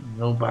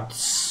 No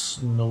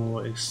buts, no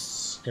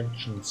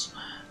exceptions.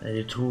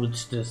 I told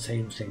the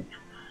same thing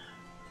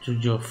to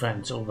your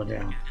friends over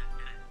there.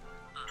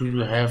 Do you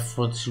have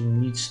what you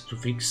need to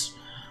fix,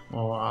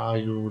 or are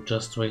you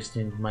just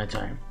wasting my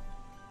time?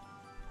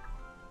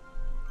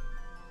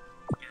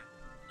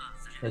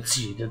 Let's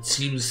see, that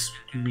seems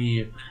to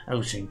be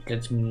everything.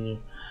 Let me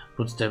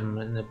put them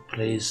in a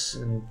place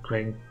and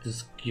crank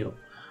this gear.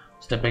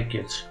 Step back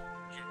it.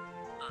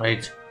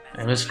 Wait,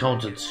 I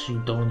miscounted.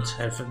 You don't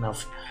have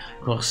enough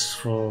cocks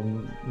for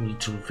me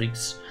to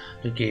fix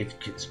the gate,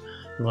 kid.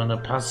 You wanna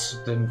pass,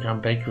 then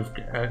come back with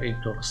 8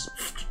 cocks.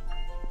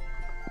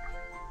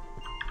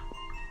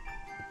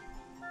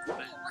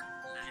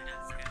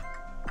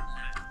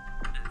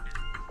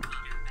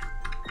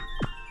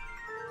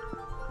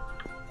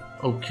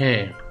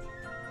 Okay.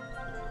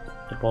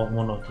 Da brauchen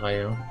wir noch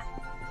 3. Ja?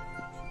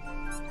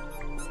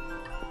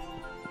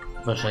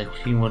 Wahrscheinlich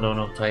kriegen wir da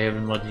noch 3,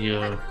 wenn wir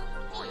die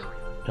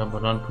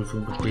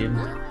Kampananprüfung bestehen.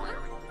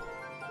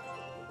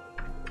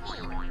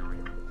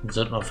 Dann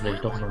sollten wir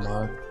vielleicht doch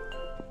nochmal.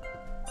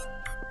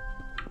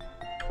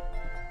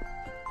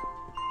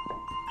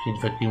 Auf jeden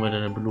Fall kriegen wir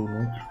dann eine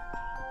Belohnung.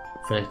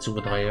 Vielleicht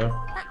sogar 3.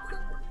 Ja?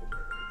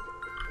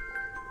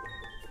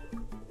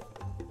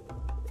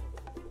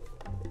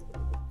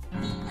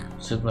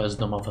 Beziehungsweise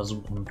nochmal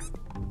versuchen.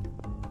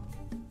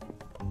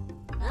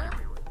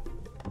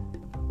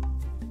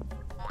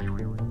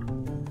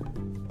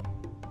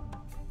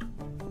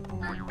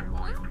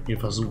 Wir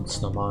versuchen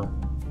es nochmal.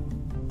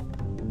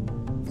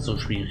 So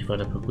schwierig war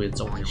der Parcours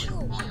jetzt auch nicht.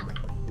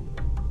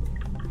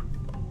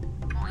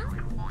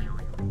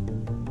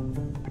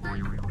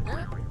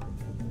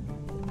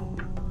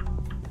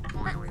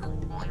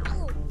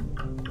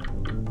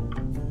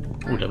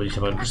 Oh, da bin ich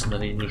aber ein bisschen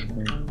daneben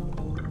gesprungen.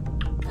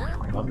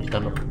 Habe mich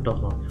dann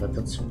doch noch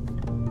gerettet.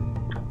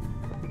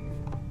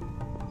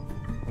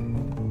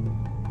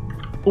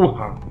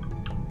 Oha!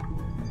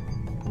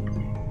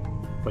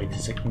 Wait a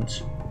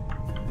second.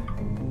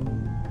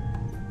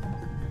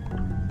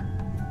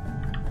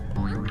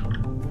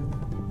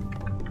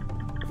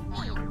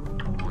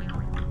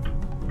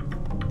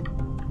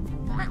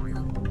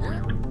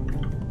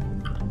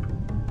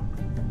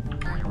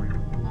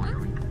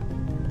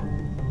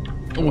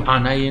 Oha,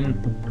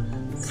 nein!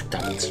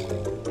 Verdammt!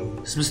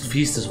 Das ist ein bisschen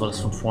fies, dass wir das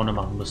von vorne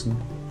machen müssen.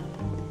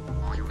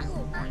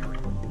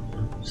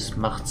 Das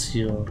macht's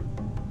hier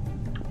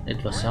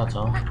etwas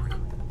härter.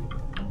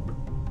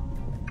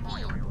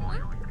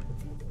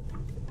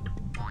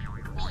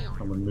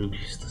 Aber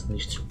möglich ist das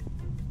nicht.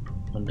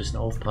 Wenn man ein bisschen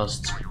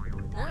aufpasst,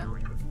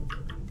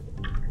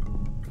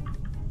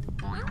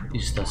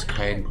 ist das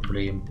kein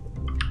Problem.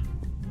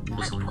 Ein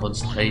bisschen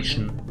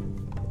Concentration.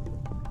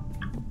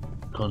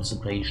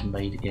 Concentration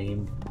by the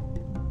game.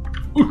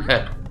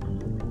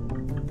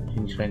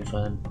 Hier nicht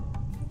reinfallen.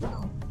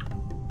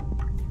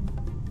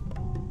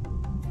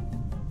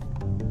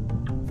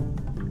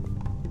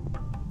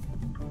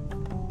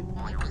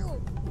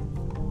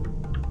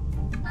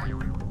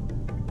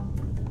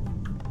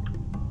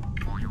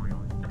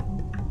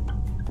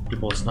 Du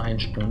brauchst nur einen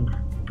Sprung.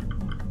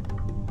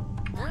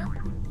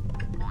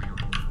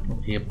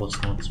 Okay, hier brauchst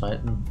du noch einen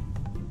zweiten.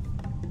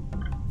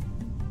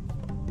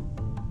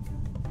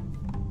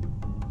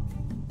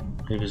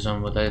 Okay, wie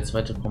sollen wir da jetzt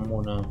weiterkommen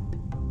ohne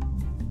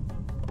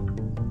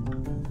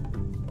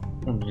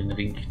den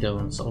Ring, der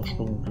uns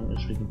aufschwungen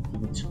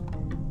bringt?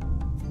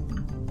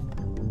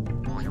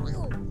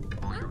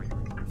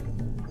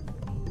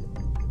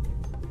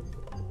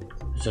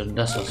 Wie soll denn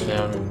das was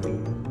werden?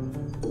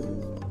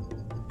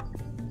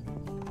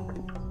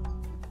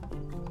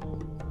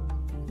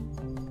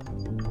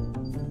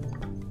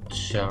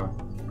 Tja.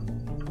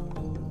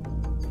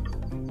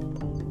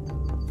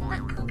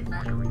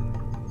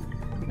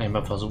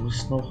 Einmal versuche ich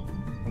es noch.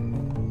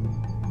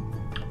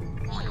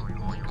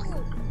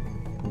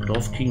 Im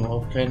Dorf kriegen wir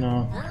auch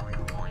keine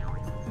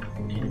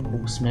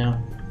Buchs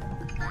mehr.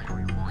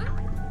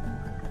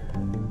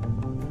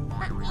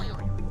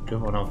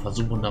 Können wir noch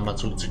versuchen, da mal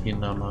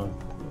zurückzugehen, da mal.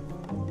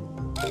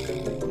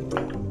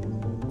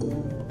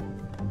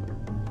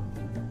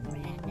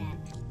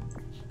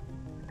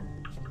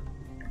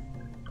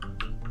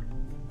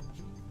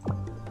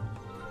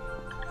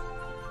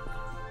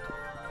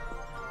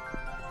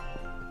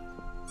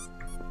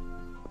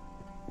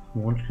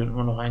 Mond könnten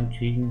wir noch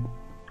reinkriegen.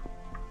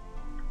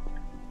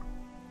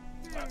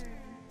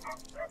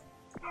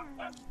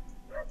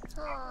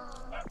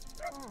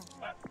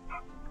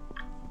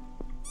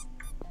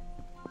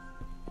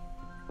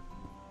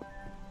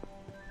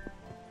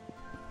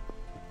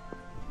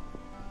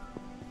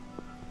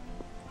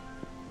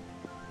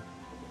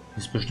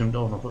 Ist bestimmt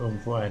auch noch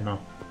irgendwo einer.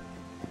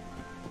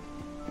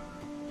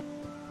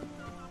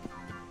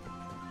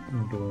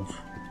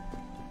 Doof.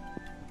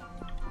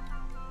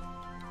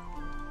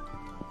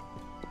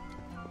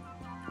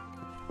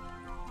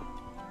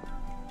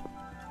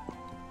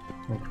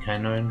 Hab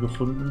keinen neuen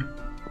gefunden.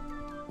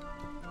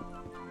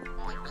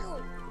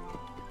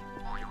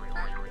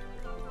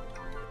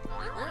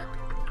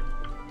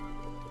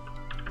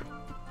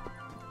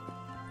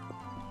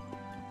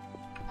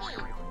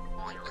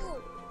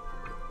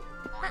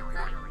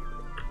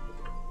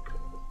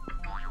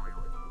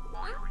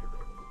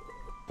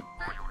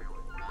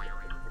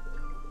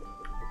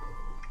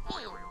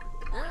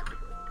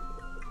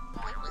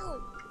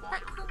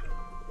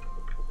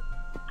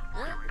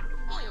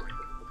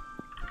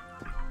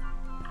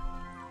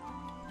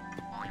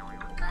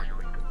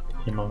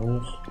 Hier mal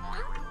hoch.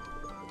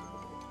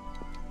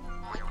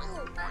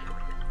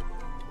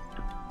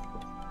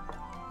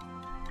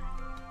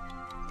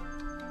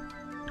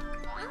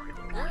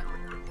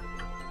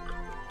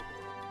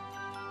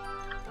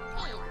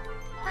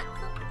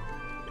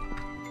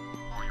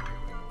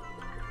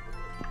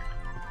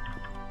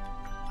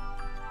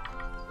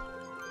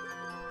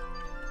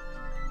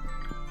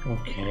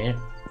 Okay.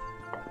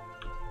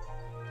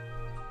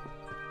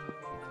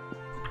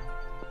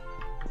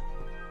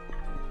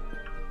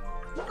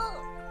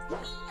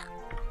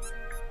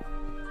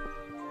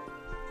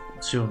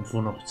 Ist hier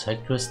irgendwo noch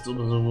Zeitquests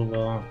oder so, wo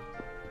wir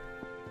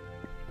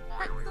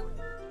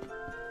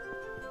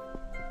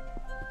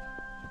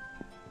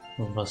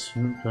noch was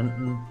finden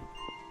könnten?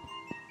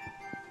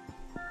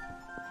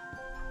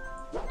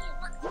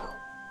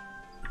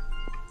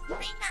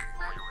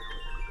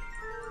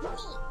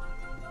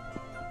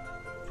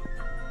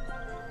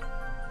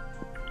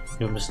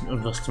 Wir müssen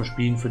irgendwas zum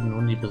Spielen für den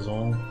Hundi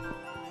besorgen.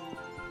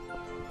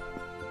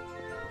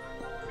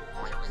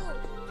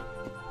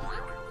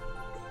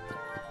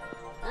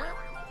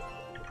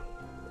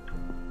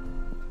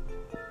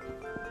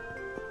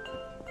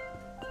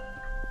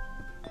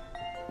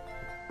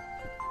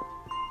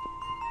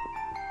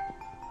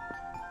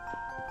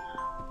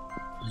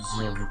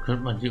 So, wo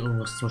könnte man hier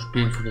irgendwas zum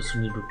Spielen für das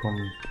Hundi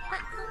bekommen?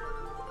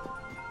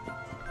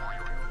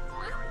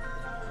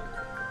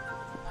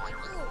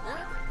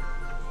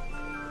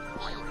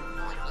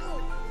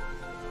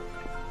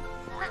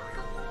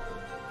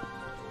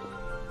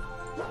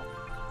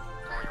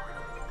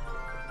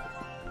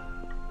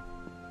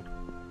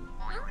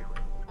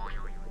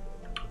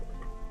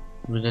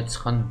 Will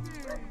jetzt ran.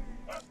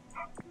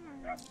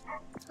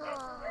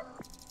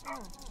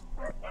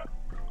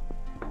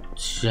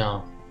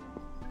 Tja.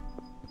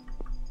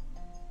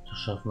 Das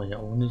schaffen wir ja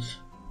auch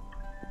nicht.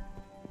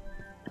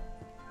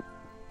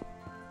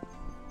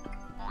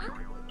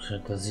 Tja,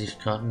 da sehe ich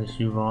gerade nicht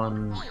über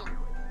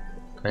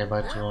 3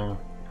 weitere.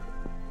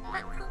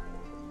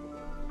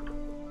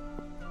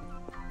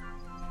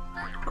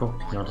 Guck,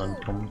 die noch dran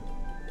kommen.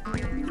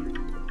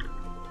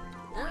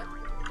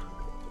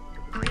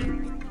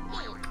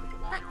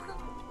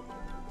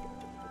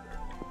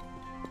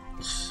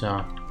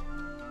 Tja.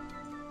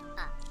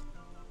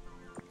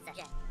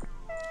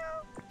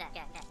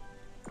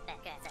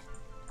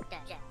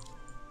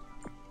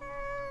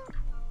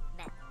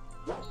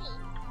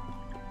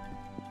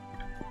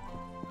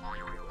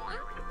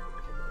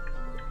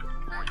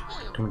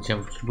 Kann man hier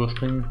einfach drüber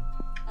springen?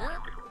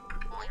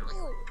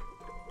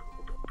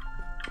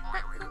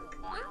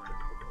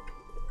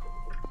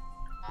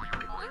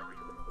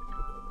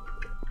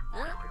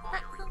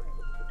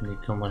 Nee,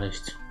 kann man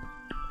nicht.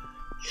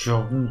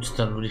 Ja gut,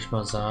 dann würde ich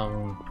mal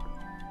sagen,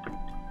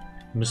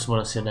 müssen wir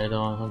das hier leider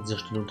an dieser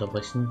Stelle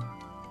unterbrechen.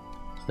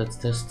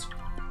 Letztes.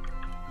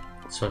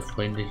 2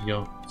 Freunde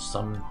hier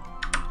zusammen.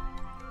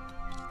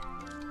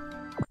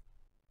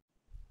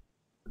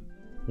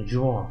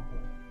 Ja.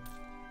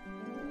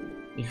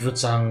 Ich würde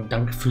sagen,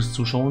 danke fürs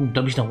Zuschauen.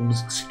 Darf ich nach oben,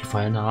 dass es euch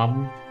gefallen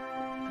haben.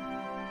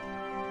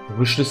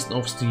 Wishlisten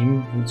auf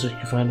Steam, wenn es euch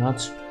gefallen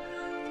hat.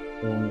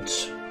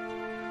 Und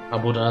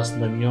Abo da lassen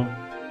bei mir.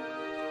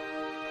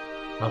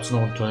 Habt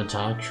noch einen tollen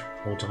Tag.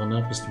 Haut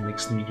rein, bis zum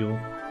nächsten Video.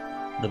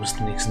 Oder bis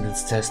zum nächsten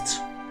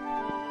Test.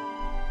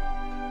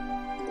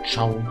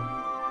 Ciao.